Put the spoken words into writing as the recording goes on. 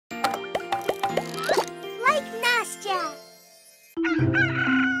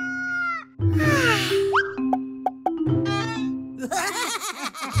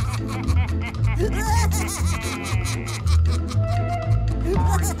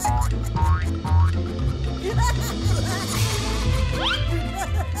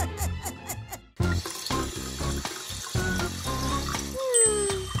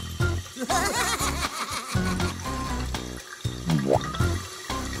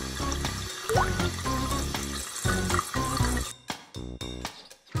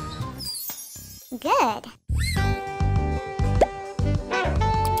Good.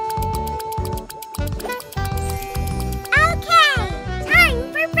 Okay, time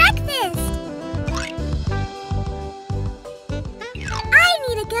for breakfast. I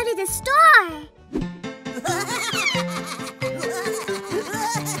need to go to the store.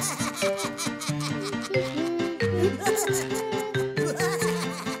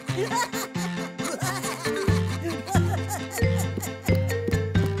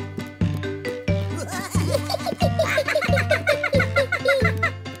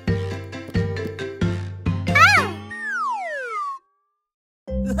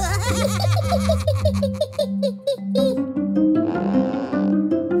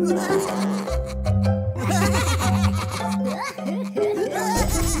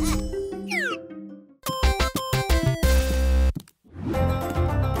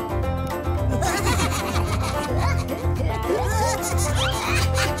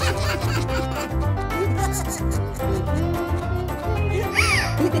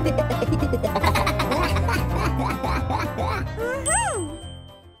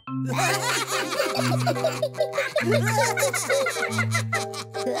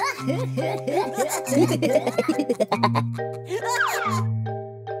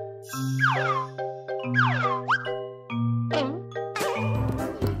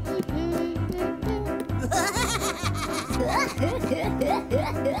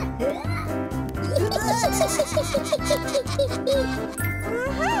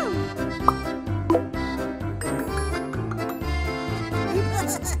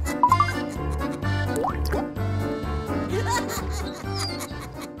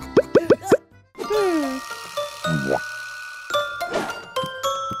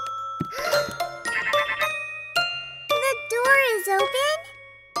 The door is open.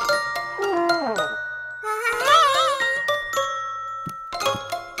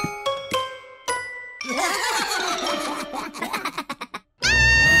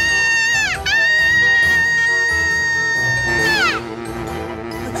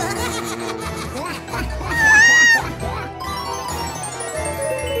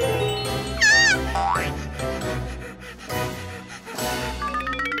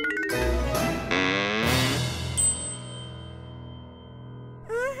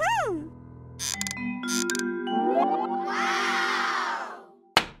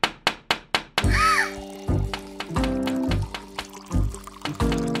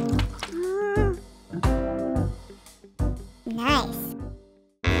 Nice.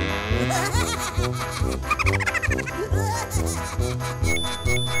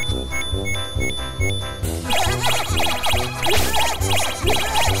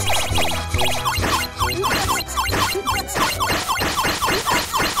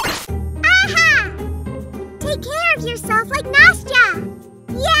 Aha! Take care of yourself like Nastya.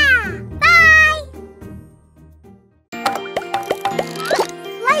 Yeah, bye.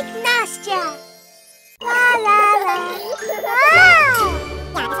 Like Nastya. La la la. Wow!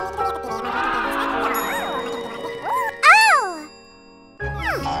 Oh!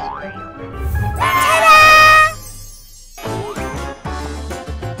 Ta-da!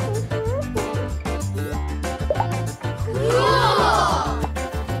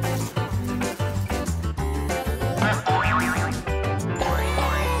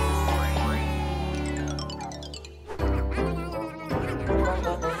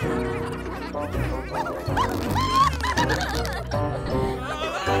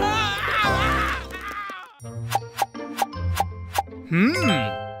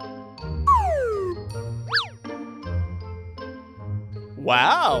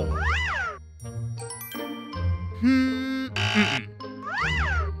 Wow.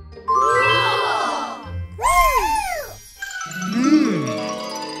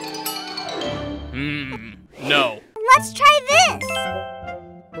 No. Let's try this.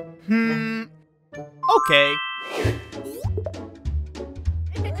 Okay.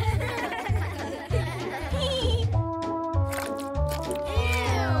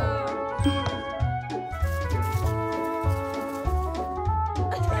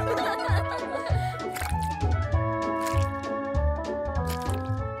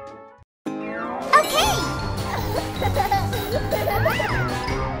 Okay.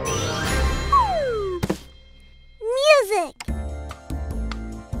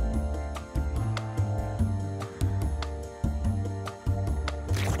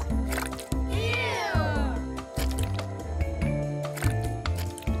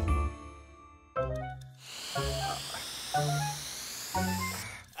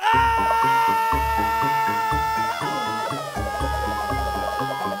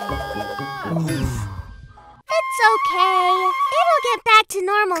 It's okay. It'll get back to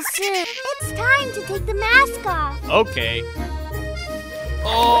normal soon. It's time to take the mask off. Okay.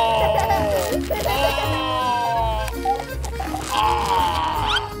 Oh!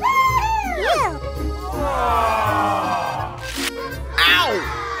 Ew. Ow!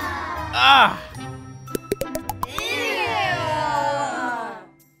 Ah!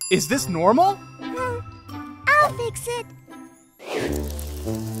 Is this normal? I'll fix it.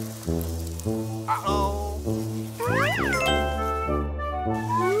 Uh-oh.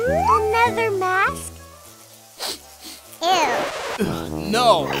 Another mask? Ew. Ugh,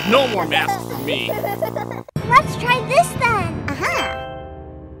 no more masks for me. Let's try this then.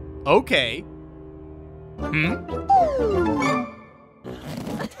 Okay.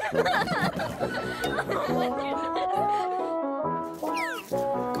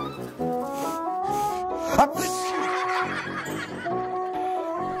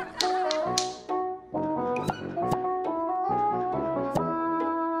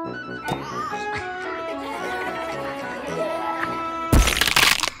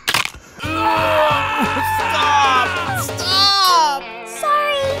 Stop!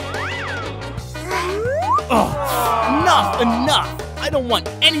 Sorry. Oh, enough! I don't want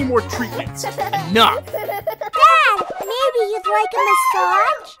any more treatments. Enough! Dad, maybe you'd like a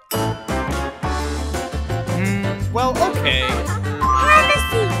massage? Well, okay. Have a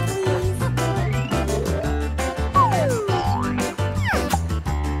seat, please.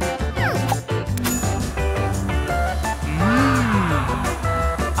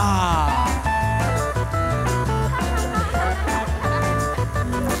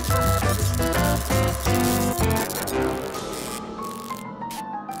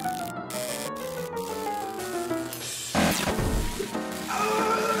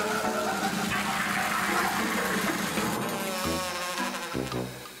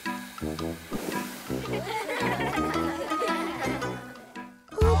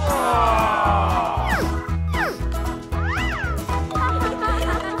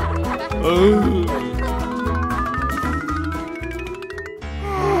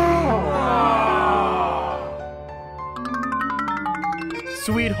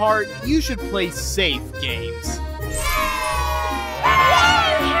 Sweetheart, you should play safe games.